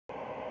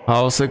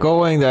How's it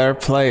going there,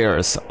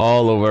 players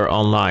all over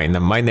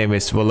online? My name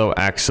is Willow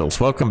Axelz.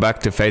 Welcome back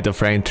to Fatal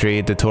Frame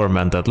 3 The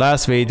Tormented.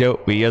 Last video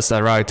we just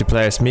arrived to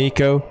play as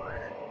Miko,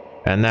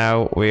 and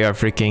now we are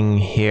freaking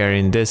here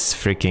in this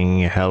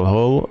freaking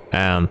hellhole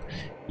and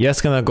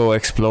just gonna go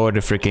explore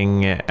the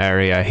freaking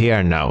area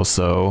here now.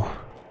 So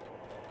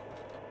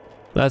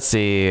let's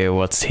see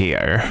what's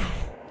here.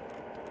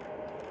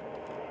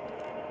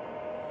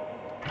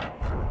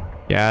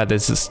 Yeah,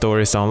 this store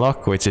is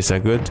unlocked, which is a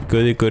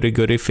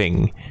goody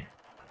thing.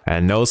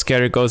 And no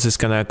scary ghost is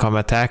gonna come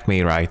attack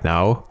me right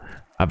now.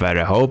 I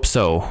better hope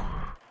so.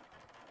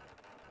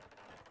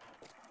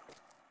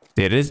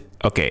 Did it?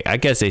 Okay, I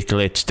guess it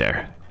glitched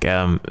there.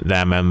 Damn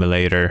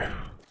emulator.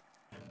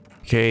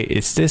 Okay,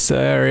 is this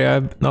area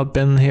I've not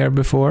been here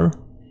before?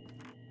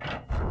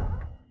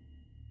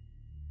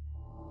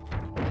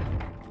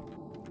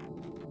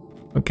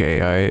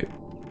 Okay, I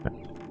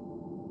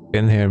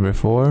been here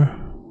before.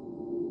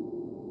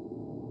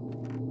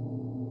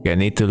 Okay, I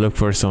need to look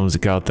for some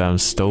goddamn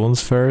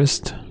stones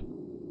first.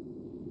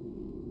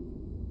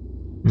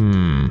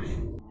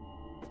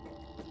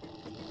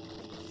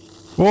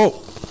 Whoa!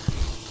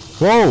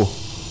 Whoa!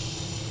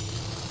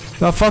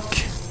 The fuck?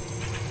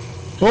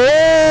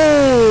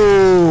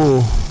 Oh!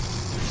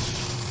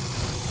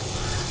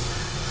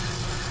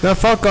 The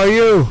fuck are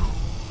you?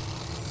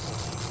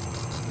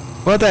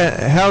 What the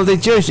hell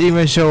did you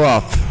even show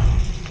up?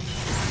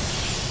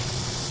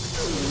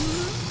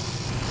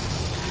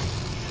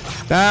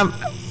 Damn!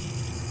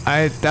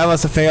 That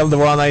was a failed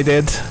one I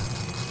did.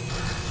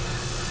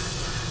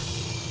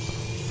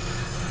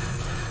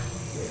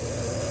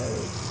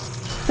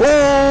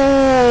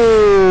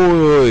 Oh!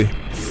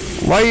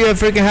 Why are you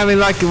freaking having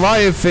like a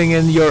wire thing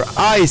in your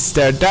eyes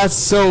there? That's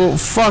so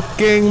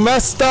fucking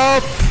messed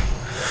up!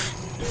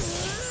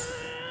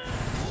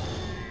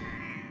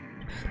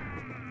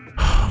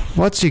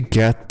 What you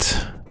get?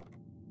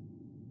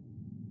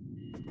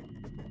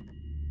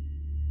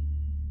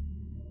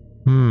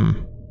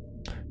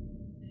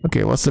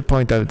 Okay, what's the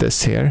point of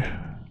this here?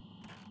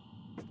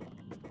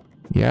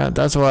 Yeah,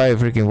 that's why I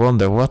freaking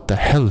wonder what the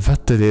hell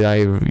did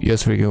I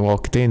just freaking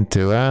walked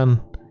into,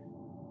 and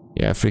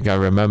yeah, I think I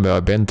remember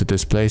I've been to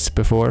this place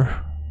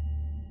before.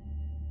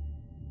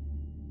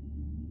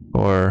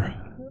 Or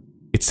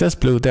it says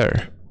blue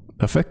there.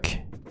 The fuck?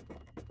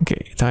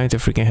 Okay, time to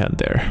freaking head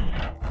there.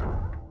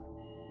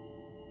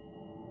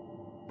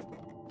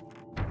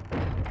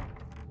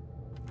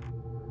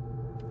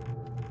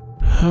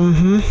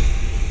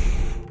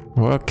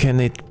 What can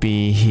it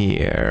be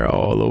here?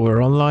 All over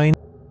online?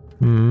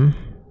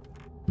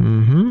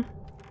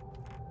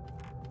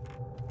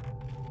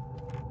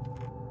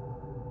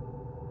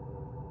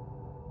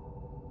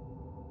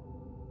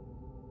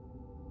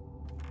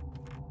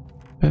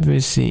 Let me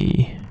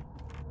see.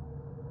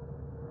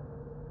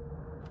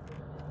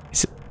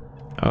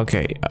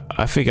 Okay,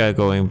 I think I'm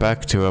going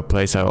back to a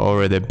place I've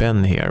already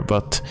been here,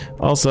 but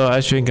also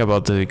I think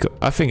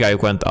I think I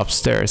went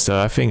upstairs, so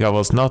I think I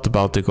was not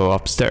about to go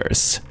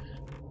upstairs.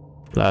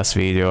 Last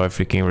video I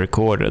freaking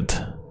recorded.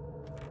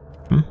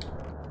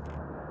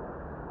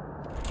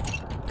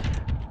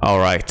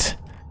 Alright.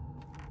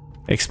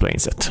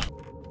 Explains it.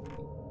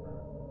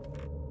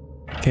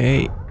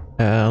 Okay,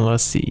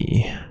 let's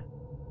see.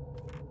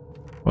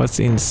 What's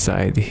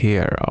inside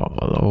here?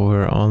 All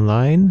over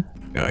online?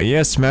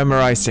 Yes,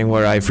 memorizing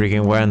where I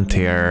freaking went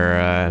here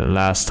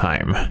last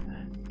time.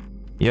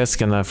 Just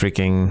gonna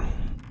freaking...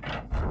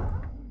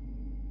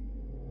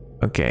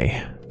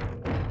 Okay.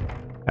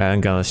 I'm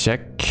gonna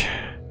check.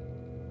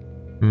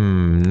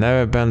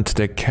 Never been to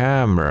the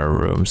camera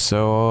room,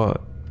 so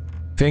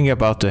think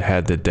about to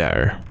head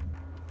there.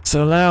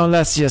 So now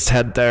let's just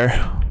head there.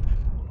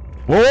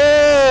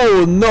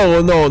 Whoa! No!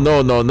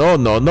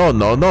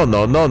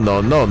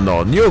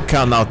 You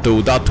cannot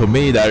do that to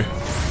me there.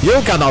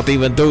 You cannot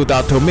even do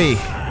that to me.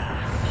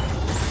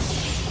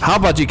 How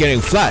about you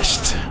getting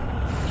flashed?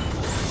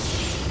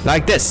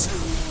 Like this.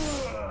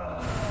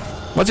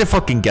 What you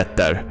fucking get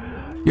there?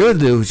 You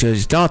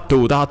just not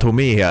do that to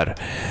me here.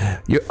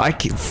 I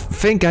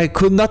think I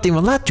could not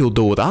even let you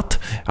do that.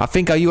 I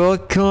think I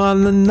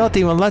can not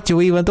even let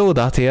you even do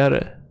that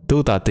here.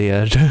 Do that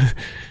here.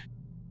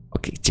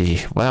 Okay, gee,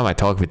 why am I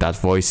talking with that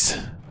voice?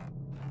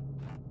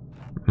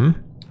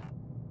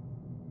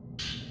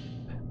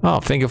 Oh,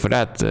 thank you for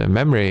that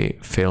memory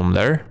film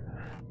there.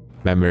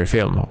 Memory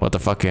film. What the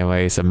fuck am I?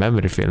 Is a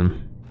memory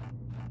film?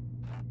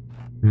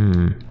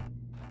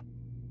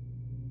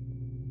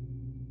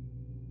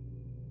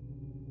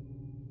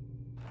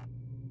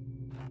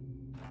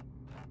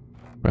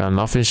 Well,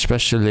 nothing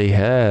specially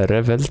here,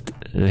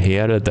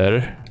 here or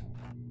there.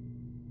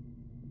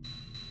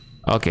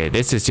 Okay,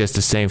 this is just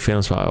the same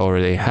films I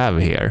already have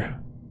here.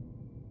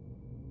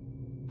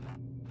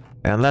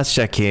 And let's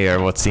check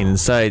here what's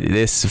inside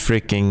this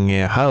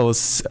freaking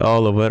house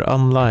all over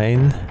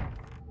online.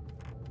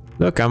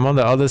 Look, I'm on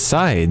the other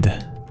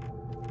side.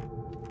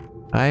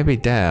 I be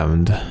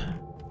damned.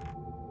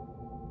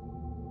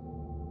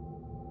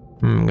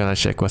 I'm gonna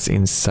check what's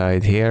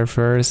inside here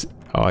first.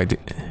 Oh, I did.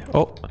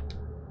 Oh,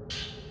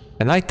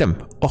 an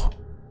item. Oh,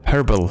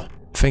 Herbal.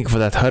 Thank you for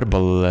that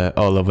herbal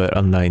all over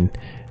online.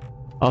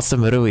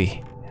 Awesome, Rui.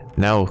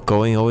 Now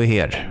going over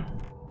here.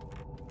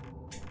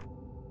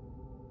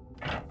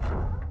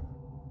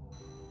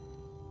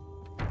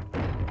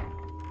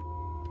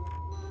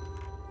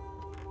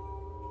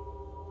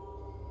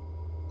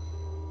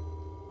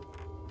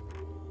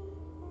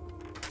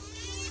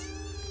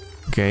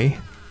 Okay.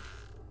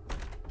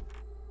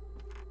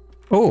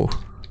 Oh.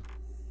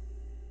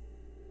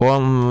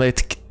 One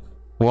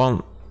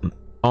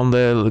on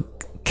the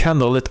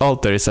candlelit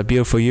altar is a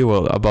beautiful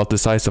jewel about the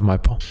size of my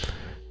palm.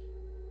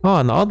 Oh,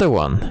 another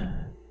one.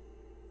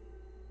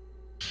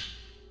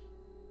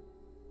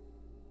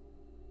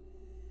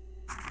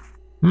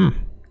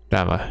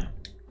 Damn it.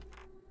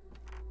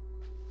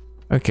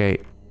 Okay.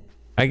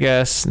 I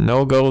guess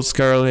no ghost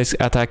girl is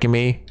attacking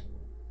me.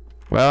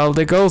 Well,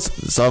 the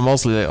ghosts are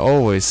mostly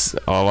always...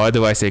 Oh, why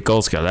do I say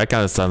ghost girl? That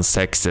kind of sounds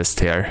sexist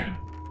here.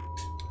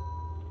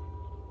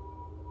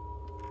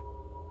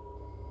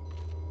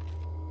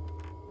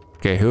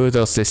 Okay, who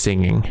does this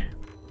singing?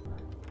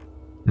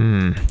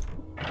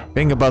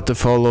 Think about to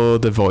follow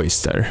the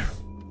voice there.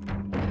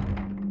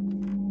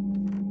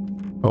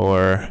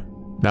 Or...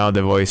 Now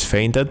the voice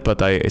fainted,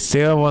 but I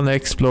still want to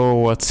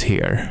explore what's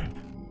here.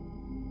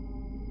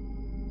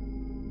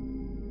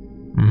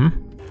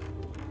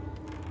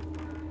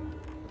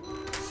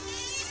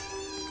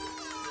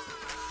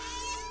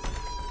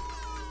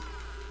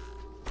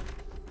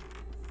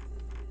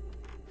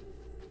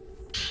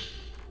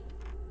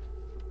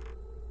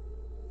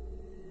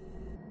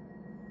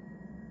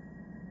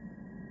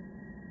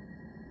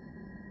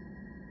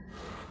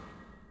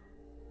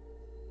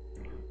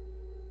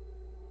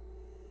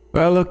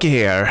 Well, look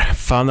here.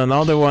 Found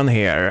another one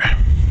here.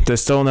 The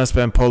stone has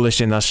been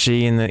polished in a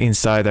sheen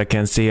inside. I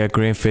can see a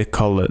green fit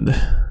colored.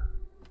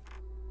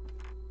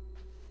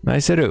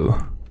 Nice-a-do.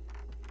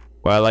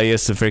 Well, I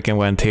just freaking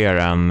went here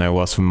and it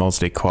was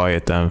mostly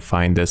quiet and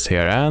find this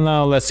here. And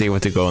now let's see where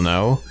to go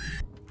now.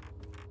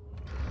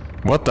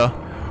 What the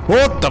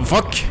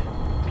fuck?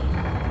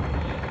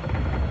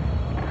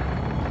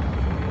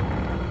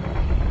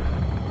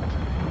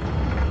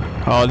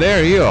 Oh,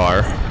 there you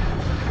are.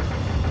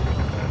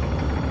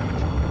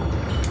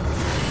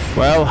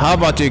 Well, how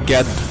about you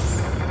get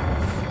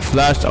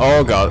flashed?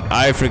 Oh god,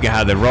 I freaking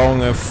had the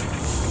wrong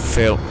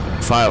file.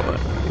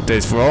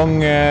 This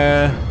wrong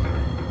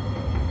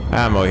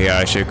ammo here,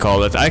 I should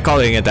call it. I'm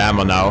calling it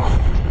ammo now.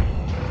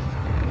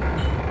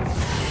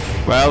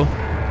 Well,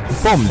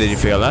 boom, did you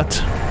feel that?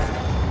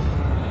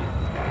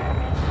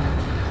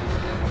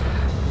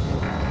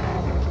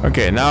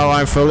 Okay, now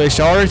I'm fully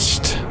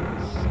charged.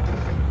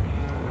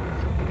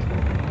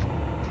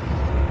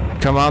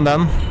 Come on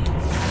then.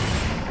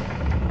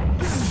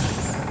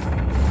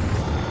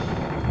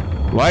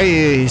 Why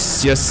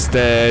is just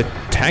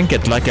tank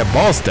it like a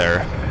boss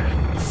there?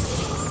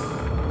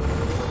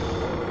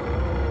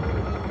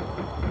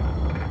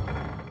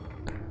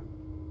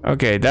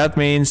 Okay, that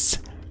means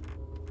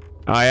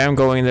I am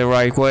going the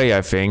right way,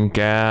 I think,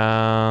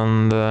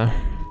 and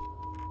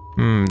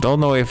don't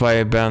know if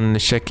I've been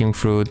checking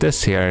through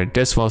this here.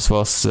 This was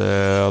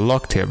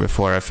locked here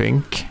before, I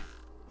think.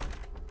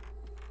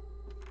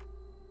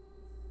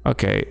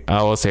 Okay,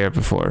 I was here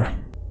before.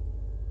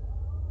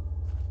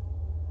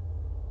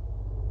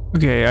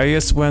 Okay, I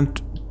just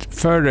went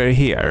further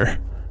here.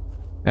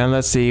 And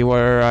let's see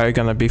where I'm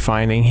gonna be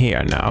finding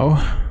here now.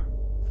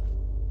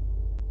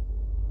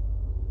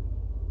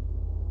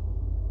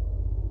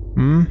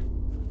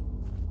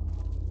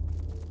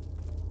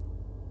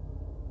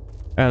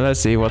 And let's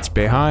see what's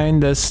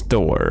behind this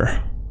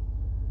door.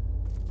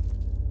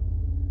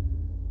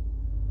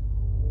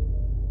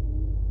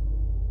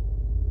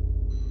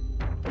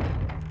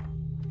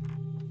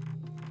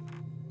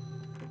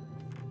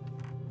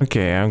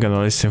 Okay, I'm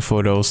gonna listen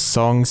for those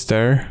songs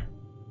there.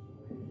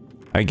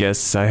 I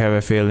guess I have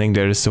a feeling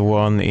there's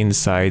one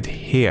inside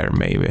here,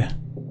 maybe.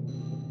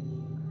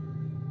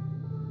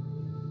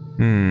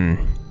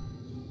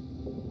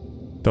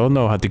 Don't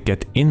know how to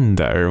get in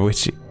there,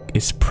 which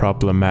is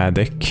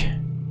problematic.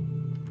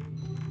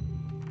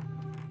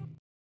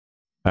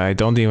 I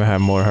don't even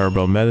have more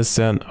herbal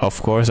medicine.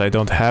 Of course, I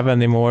don't have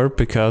any more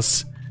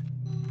because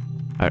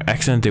I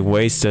accidentally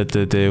wasted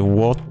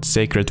the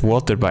sacred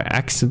water by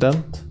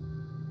accident.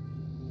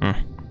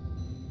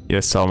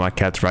 Just saw my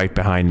cat right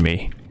behind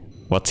me.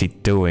 What's he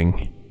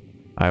doing?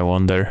 I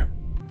wonder.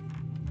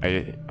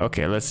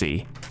 Okay, let's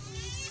see.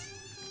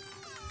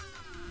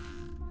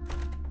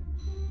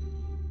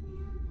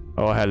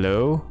 Oh,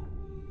 hello?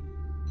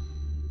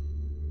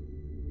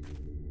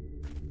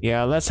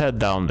 Yeah, let's head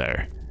down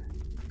there.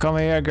 Come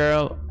here,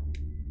 girl.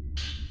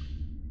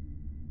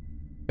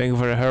 Thank you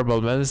for the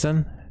herbal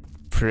medicine.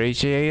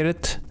 Appreciate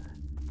it.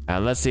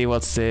 And let's see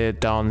what's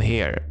down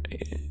here.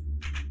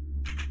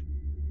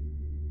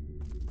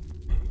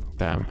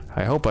 Damn,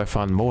 I hope I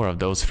found more of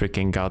those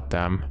freaking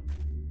goddamn.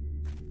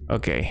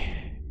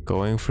 Okay,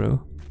 going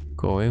through.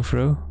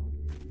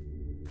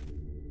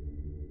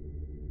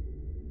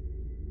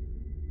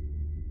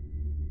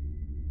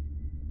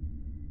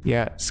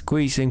 Yeah,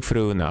 squeezing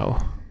through now.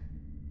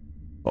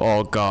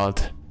 Oh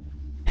god.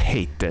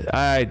 Hate it.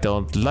 I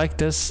don't like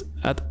this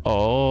at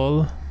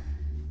all.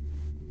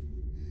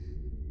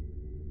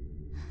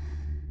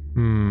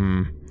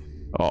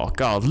 Oh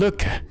god,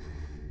 look.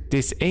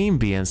 This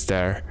ambience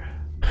there.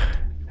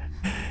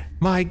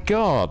 My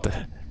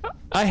god.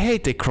 I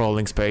hate the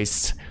crawling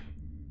space.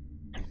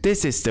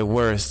 This is the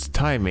worst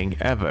timing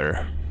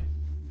ever.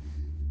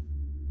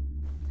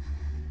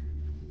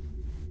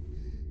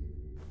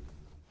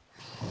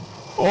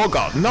 Oh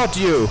god, not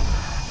you!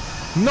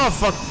 Not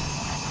fuck.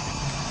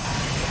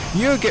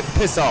 You get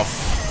pissed off.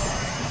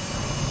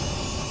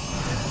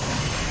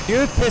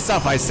 You piss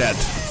off, I said.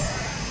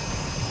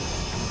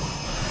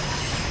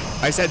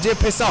 I said you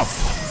piss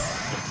off.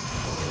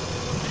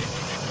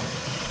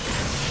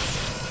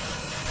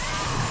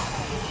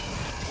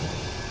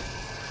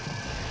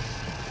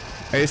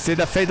 I see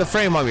the fatal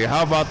frame on you,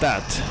 how about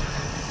that?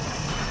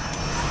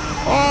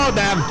 Oh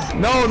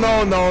damn! No,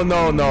 no, no,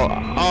 no, no.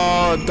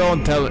 Oh,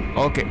 don't tell it.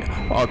 Okay.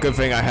 Oh, good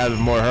thing I have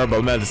more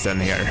herbal medicine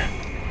here.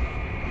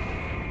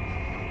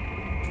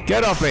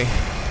 Get off me!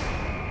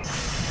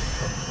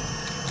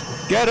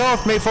 Get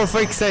off me for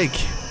freak's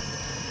sake!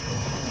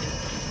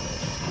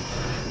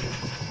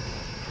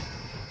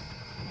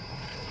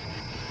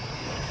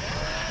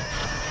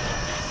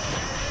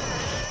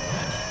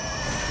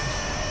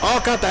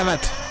 Oh god damn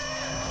it!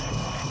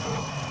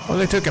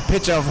 Only took a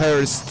picture of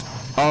hers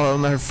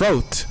on her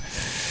throat.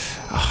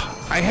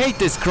 I hate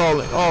this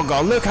crawling. Oh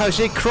god, look how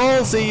she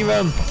crawls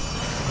even.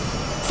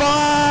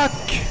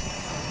 Fuck!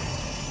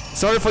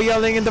 Sorry for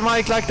yelling in the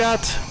mic like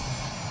that.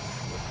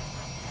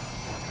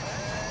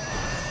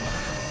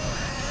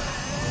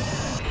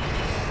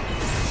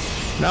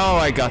 Now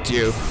I got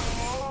you.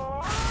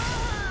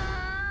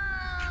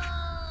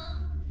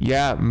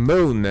 Yeah,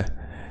 moon.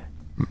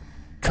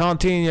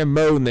 Continue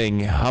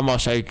moaning how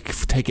much I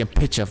take a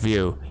picture of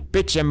you.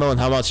 Bitch and moan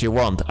how much you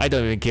want. I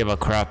don't even give a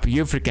crap.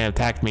 You freaking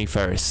attacked me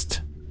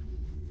first.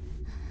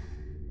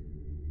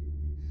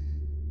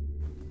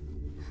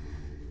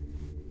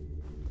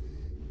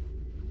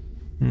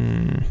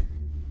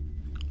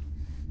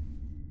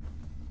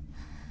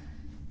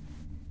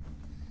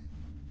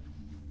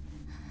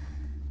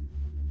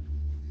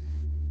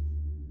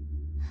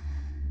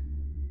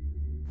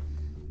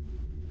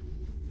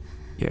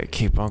 Yeah,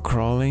 keep on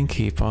crawling,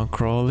 keep on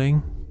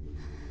crawling.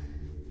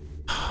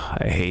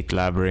 I hate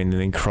labyrinth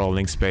and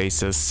crawling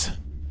spaces.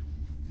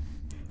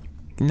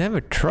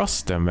 Never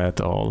trust them at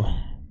all.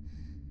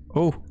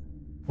 Oh,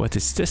 what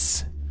is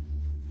this?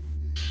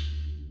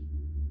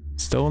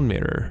 Stone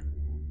mirror.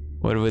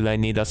 What will I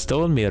need a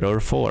stone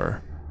mirror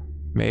for?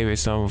 Maybe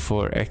some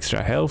for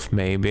extra health,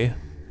 maybe.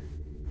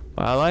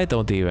 Well, I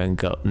don't even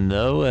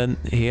know in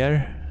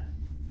here.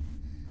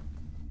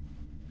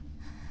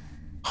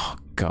 Oh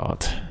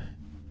god.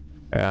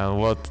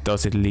 What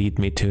does it lead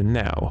me to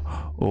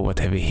now? Oh, what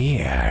have we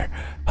here?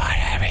 What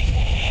have we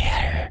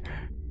here?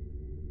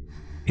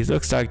 It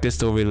looks like this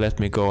door will let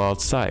me go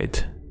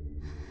outside.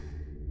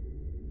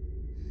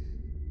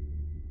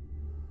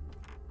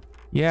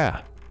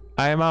 Yeah,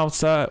 I am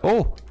outside.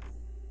 Oh!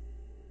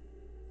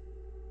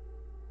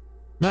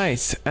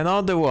 Nice,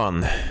 another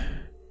one.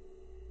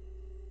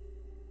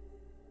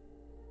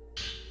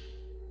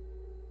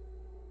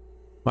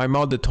 My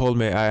mother told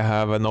me I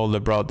have an older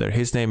brother.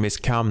 His name is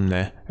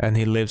Kamne and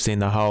he lives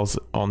in a house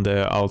on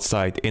the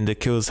outside. In the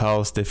Ku's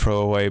house, the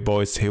throwaway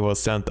boys, he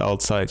was sent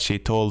outside. She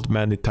told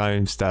many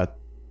times that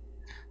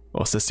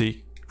was the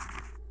secret.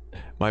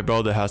 My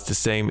brother has the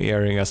same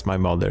earring as my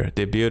mother.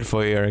 The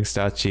beautiful earrings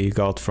that she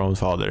got from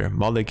father.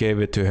 Mother gave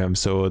it to him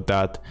so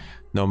that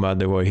no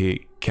matter what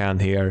he can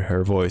hear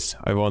her voice.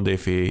 I wonder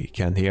if he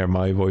can hear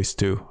my voice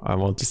too. I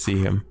want to see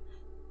him.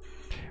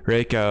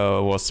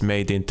 Reika was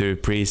made into a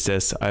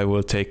priestess. I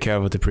will take care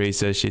of the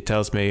priestess. She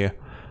tells me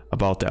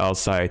about the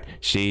outside.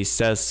 She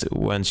says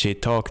when she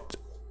talks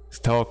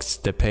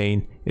the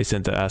pain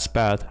isn't as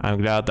bad.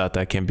 I'm glad that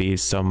I can be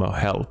some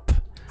help.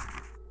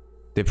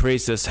 The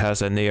priestess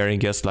has an earring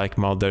just like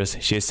mother's.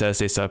 She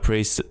says it's a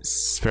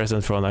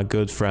present from a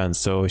good friend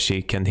so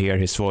she can hear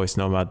his voice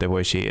no matter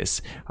where she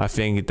is. I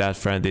think that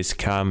friend is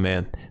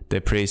Kamen.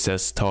 The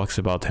priestess talks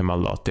about him a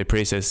lot. The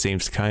priestess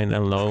seems kind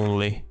and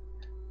lonely.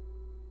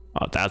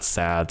 Oh, that's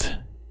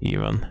sad,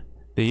 even.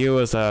 The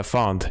jewels are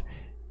found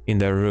in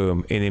the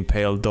room in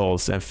impaled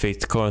dolls and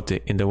fixed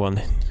currently in the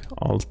one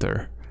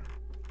altar.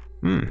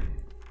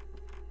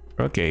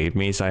 Okay, it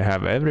means I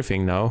have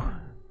everything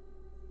now.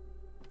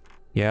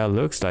 Yeah,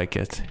 looks like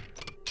it.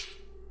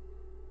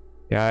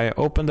 Yeah, I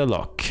opened the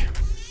lock.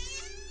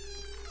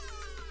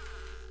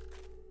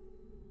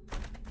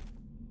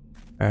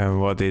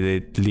 And what did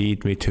it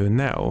lead me to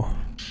now?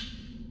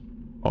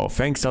 Oh,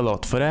 thanks a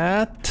lot for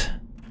that.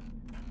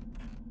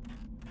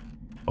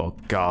 Oh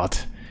god.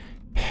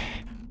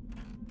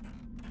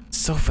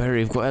 So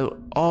very well,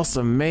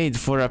 awesome made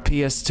for a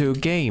PS2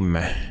 game.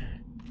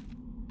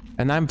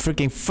 And I'm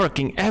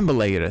freaking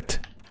emulated.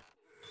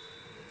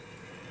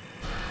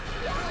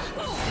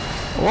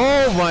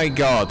 Oh my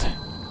god.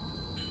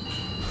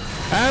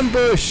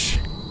 Ambush.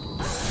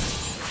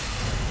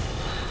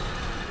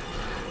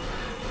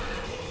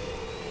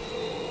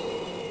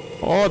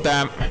 Oh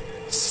damn.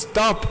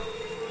 Stop.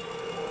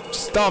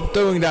 Stop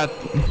doing that.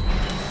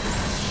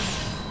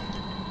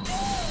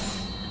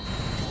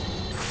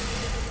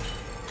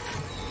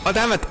 Oh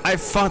damn it. I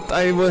thought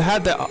I would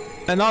have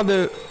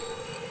another.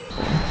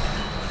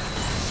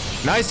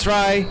 Nice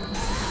try.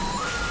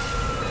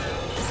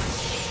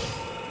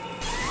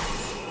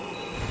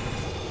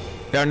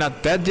 They're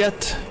not dead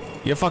yet?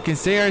 You fucking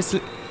serious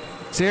with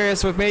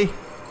me? It'll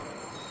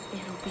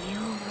be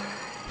over.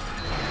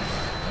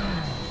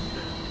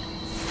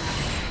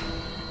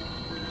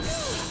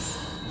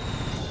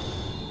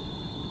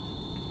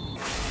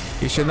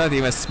 You should not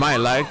even smile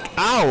like,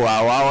 ow,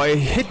 ow, ow, it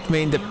hit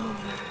me in the...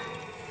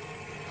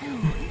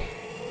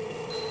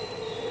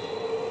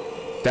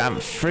 Damn,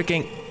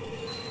 freaking...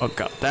 Oh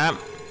god damn.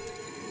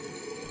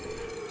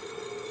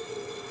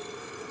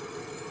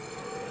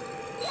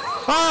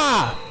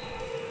 Ah!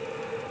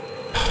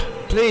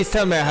 Please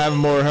tell me I have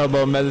more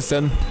herbal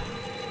medicine.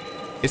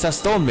 It's a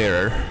stone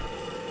mirror.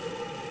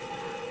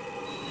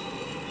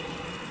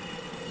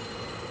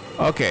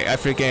 Okay, I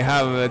freaking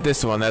have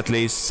this one at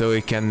least, so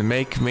it can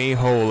make me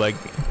whole like...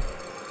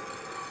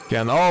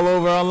 Again, all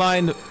over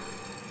online.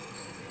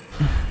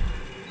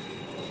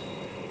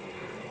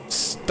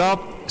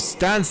 Stop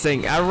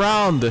dancing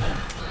around.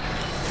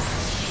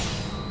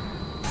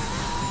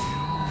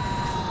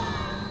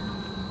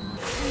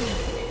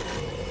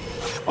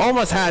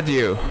 Almost had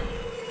you.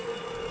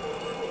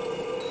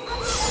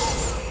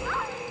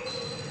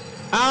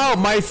 Ow,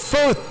 my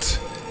foot!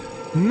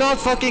 Not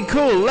fucking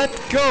cool, let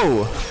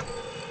go!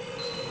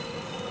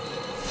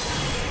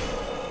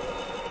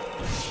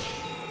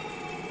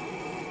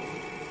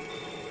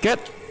 Get...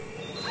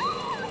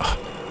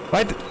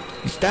 Why?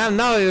 Damn,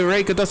 now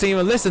Reiko doesn't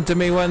even listen to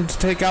me when to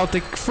take out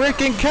the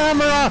freaking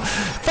camera!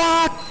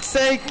 Fuck's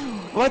sake!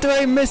 What am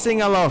I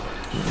missing a lot?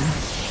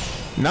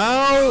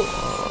 No!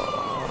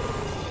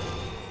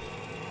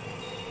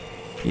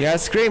 Yeah,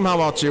 scream how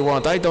much you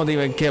want, I don't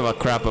even give a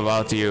crap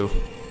about you.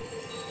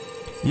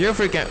 You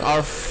freaking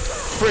are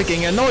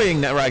freaking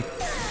annoying that right.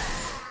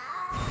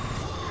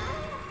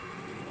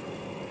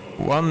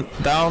 One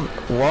down,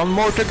 one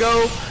more to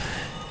go.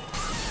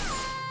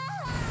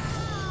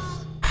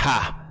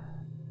 Ha!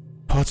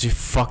 What'd you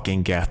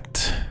fucking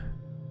get?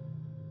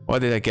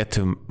 What did I get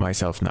to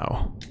myself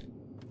now?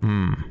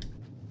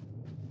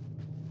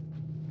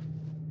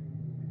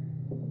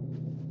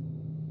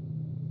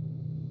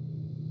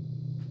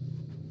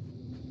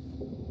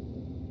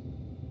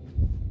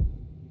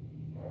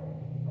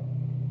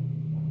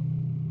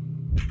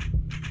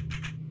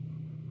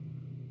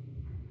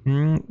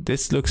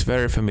 This looks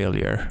very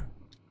familiar.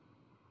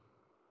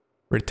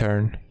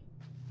 Return.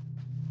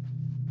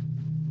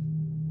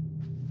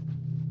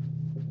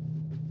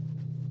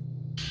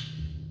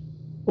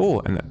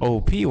 Oh, an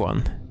OP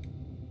one.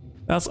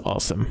 That's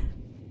awesome.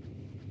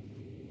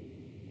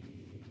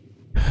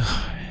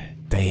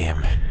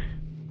 Damn.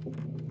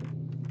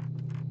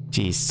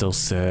 Jeez,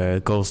 those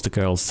ghost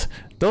girls.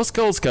 Those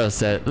ghost girls,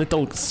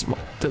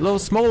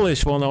 those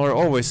smallish ones are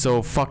always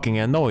so fucking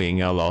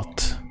annoying a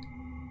lot.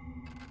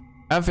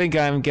 I think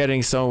I'm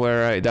getting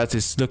somewhere that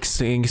is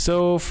looking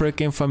so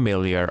freaking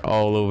familiar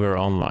all over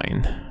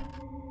online.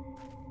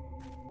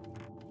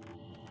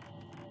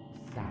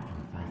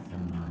 Sacrifice the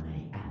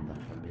money and the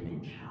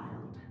forbidden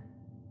child.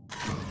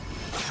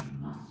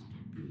 Must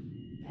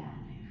be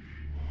banished.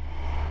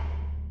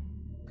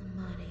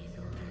 Money's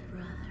older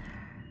brother.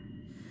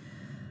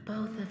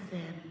 Both of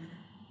them.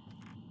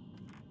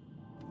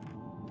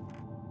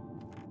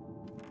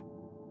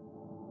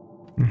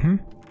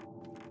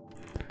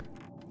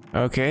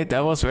 Okay,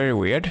 that was very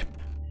weird.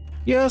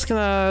 Just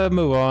gonna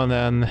move on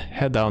and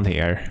head down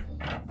here.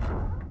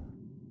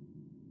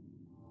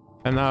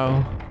 And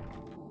now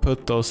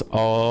put those...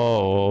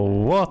 Oh,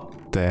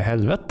 what the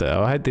helvete?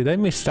 Oh, did I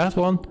miss that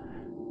one?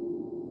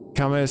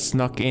 Kame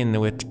snuck in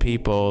with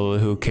people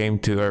who came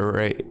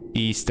to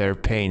ease their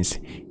pains.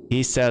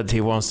 He said he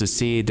wants to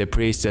see the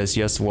priestess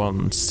just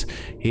once.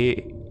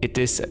 It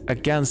is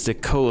against the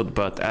code,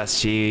 but as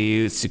she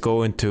is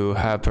going to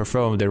have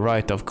performed the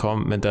rite of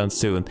commandant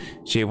soon,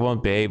 she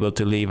won't be able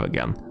to leave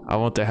again. I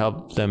want to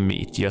help them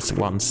meet just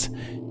once.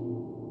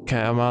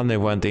 Kamane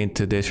went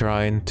into the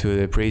shrine to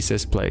the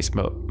priestess place,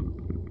 but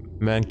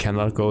men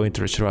cannot go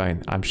into the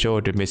shrine. I'm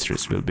sure the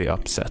mistress will be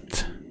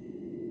upset.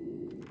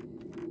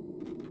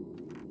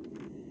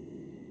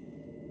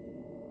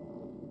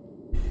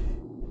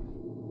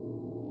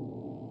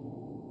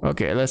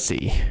 Okay, let's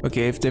see.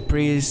 Okay, if the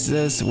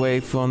priestess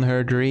wakes on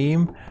her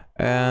dream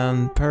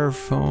and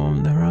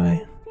perform the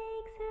rite.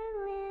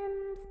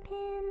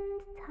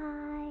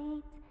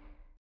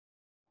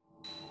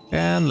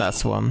 And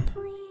last one.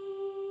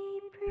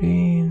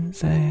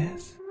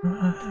 Princess,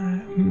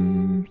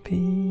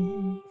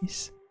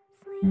 peace.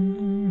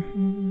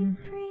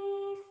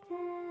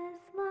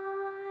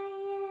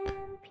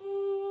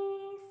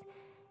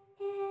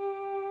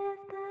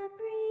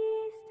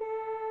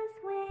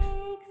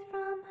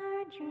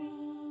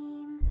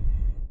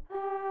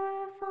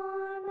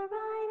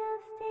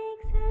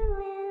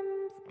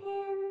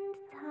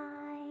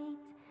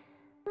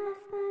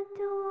 The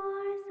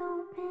doors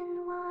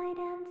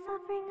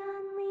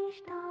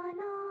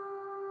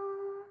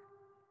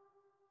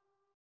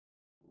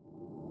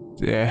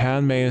The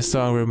handmade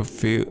song room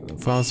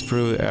runs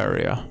through the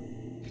area.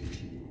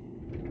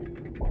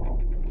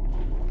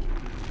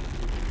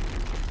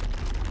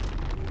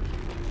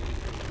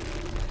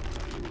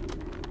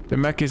 The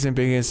mechanism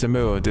begins to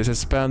move. The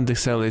suspended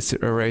cell is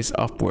raised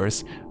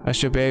upwards. I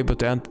should be able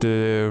to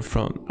enter the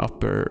front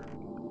upper.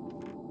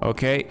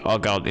 Okay. Oh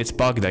god, it's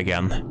bugged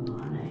again.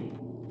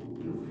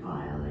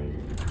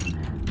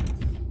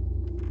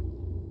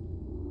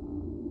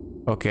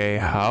 Okay,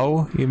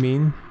 how you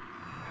mean?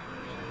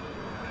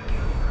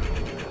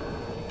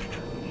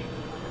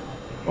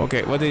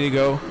 Okay, where did he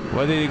go?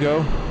 Where did he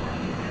go?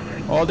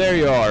 Oh, there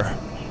you are.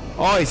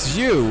 Oh, it's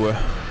you.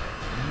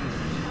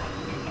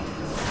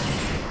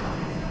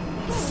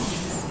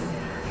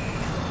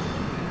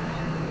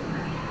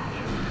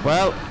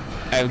 Well,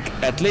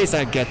 at least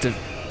I get to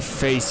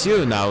face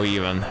you now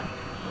even.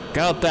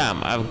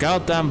 Goddamn, I've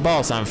goddamn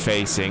boss I'm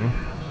facing.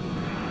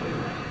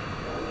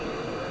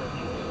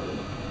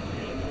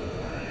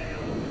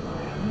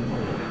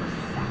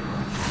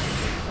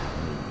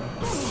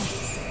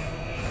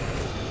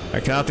 I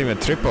cannot even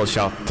triple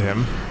shot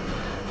him.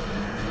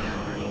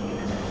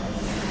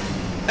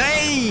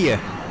 Hey!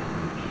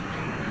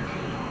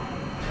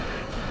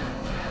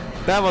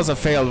 That was a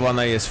failed one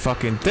I just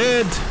fucking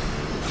did.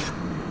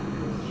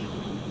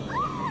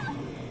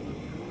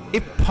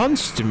 It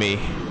punched me.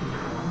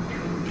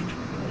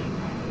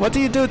 What do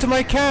you do to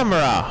my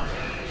camera?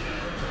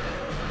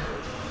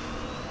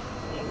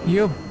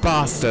 You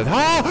bastard.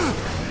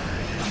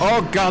 Oh!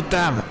 Oh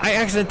goddamn. I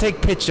accidentally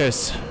take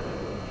pictures.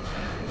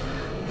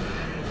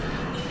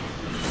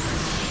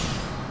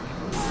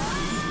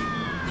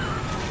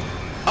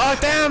 Oh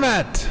damn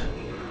it!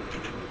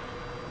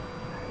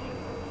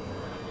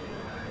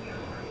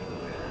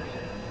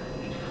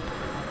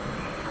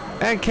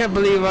 I can't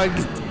believe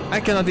I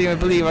cannot even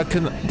believe I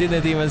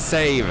didn't even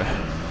save.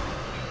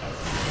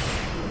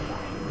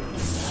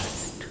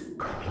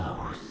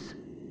 Close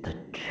the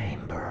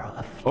chamber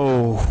of.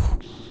 Oh,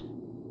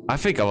 I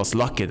think I was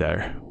lucky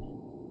there.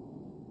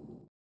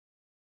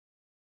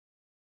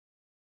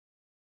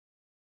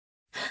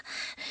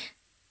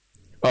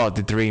 Oh,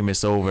 the dream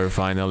is over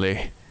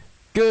finally.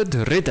 Good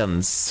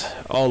riddance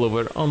all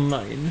over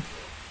online.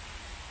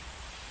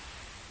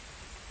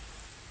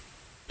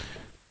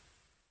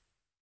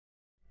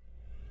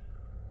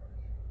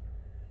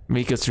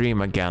 Mika's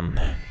dream again.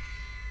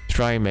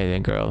 Try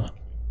Maiden Girl.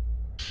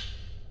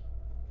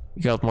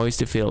 You got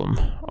moisty film.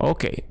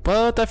 Okay,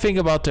 but I think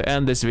about to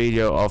end this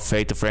video of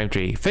Fatal Frame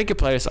 3. Thank you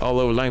players all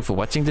over line for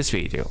watching this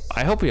video.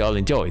 I hope you all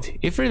enjoyed.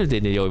 If you really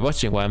did enjoy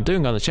watching what I'm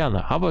doing on the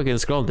channel, how about getting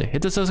scrolled,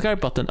 hit the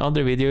subscribe button on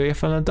the video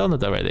if you haven't done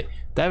it already.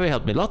 That will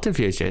help me a lot in the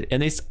future,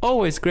 and it's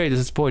always great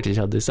to support each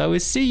other, so I will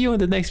see you in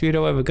the next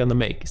video we're gonna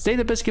make. Stay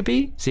the best can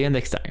be, see you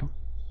next time.